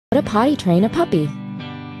to potty train a puppy.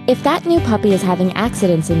 If that new puppy is having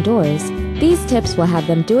accidents indoors, these tips will have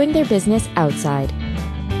them doing their business outside.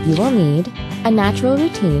 You will need a natural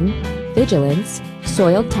routine, vigilance,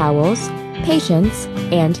 soiled towels, patience,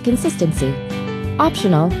 and consistency.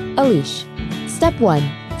 Optional, a leash. Step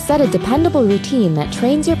 1. Set a dependable routine that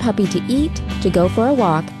trains your puppy to eat, to go for a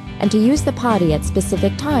walk, and to use the potty at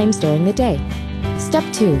specific times during the day. Step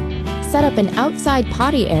 2. Set up an outside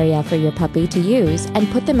potty area for your puppy to use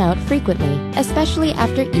and put them out frequently, especially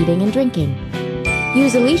after eating and drinking.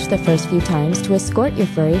 Use a leash the first few times to escort your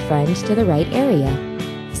furry friend to the right area.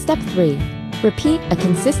 Step 3. Repeat a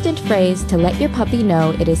consistent phrase to let your puppy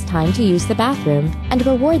know it is time to use the bathroom and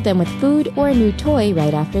reward them with food or a new toy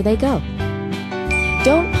right after they go.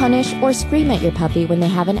 Don't punish or scream at your puppy when they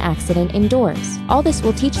have an accident indoors. All this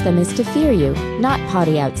will teach them is to fear you, not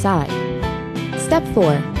potty outside. Step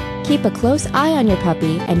 4. Keep a close eye on your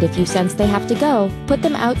puppy, and if you sense they have to go, put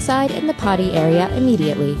them outside in the potty area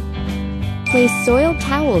immediately. Place soiled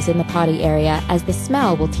towels in the potty area, as the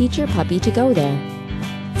smell will teach your puppy to go there.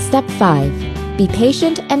 Step 5. Be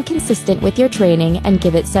patient and consistent with your training and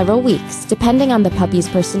give it several weeks, depending on the puppy's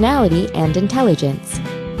personality and intelligence.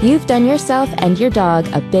 You've done yourself and your dog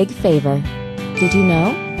a big favor. Did you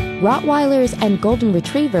know? Rottweilers and Golden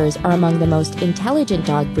Retrievers are among the most intelligent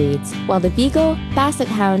dog breeds, while the Beagle, Basset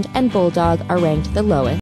Hound, and Bulldog are ranked the lowest.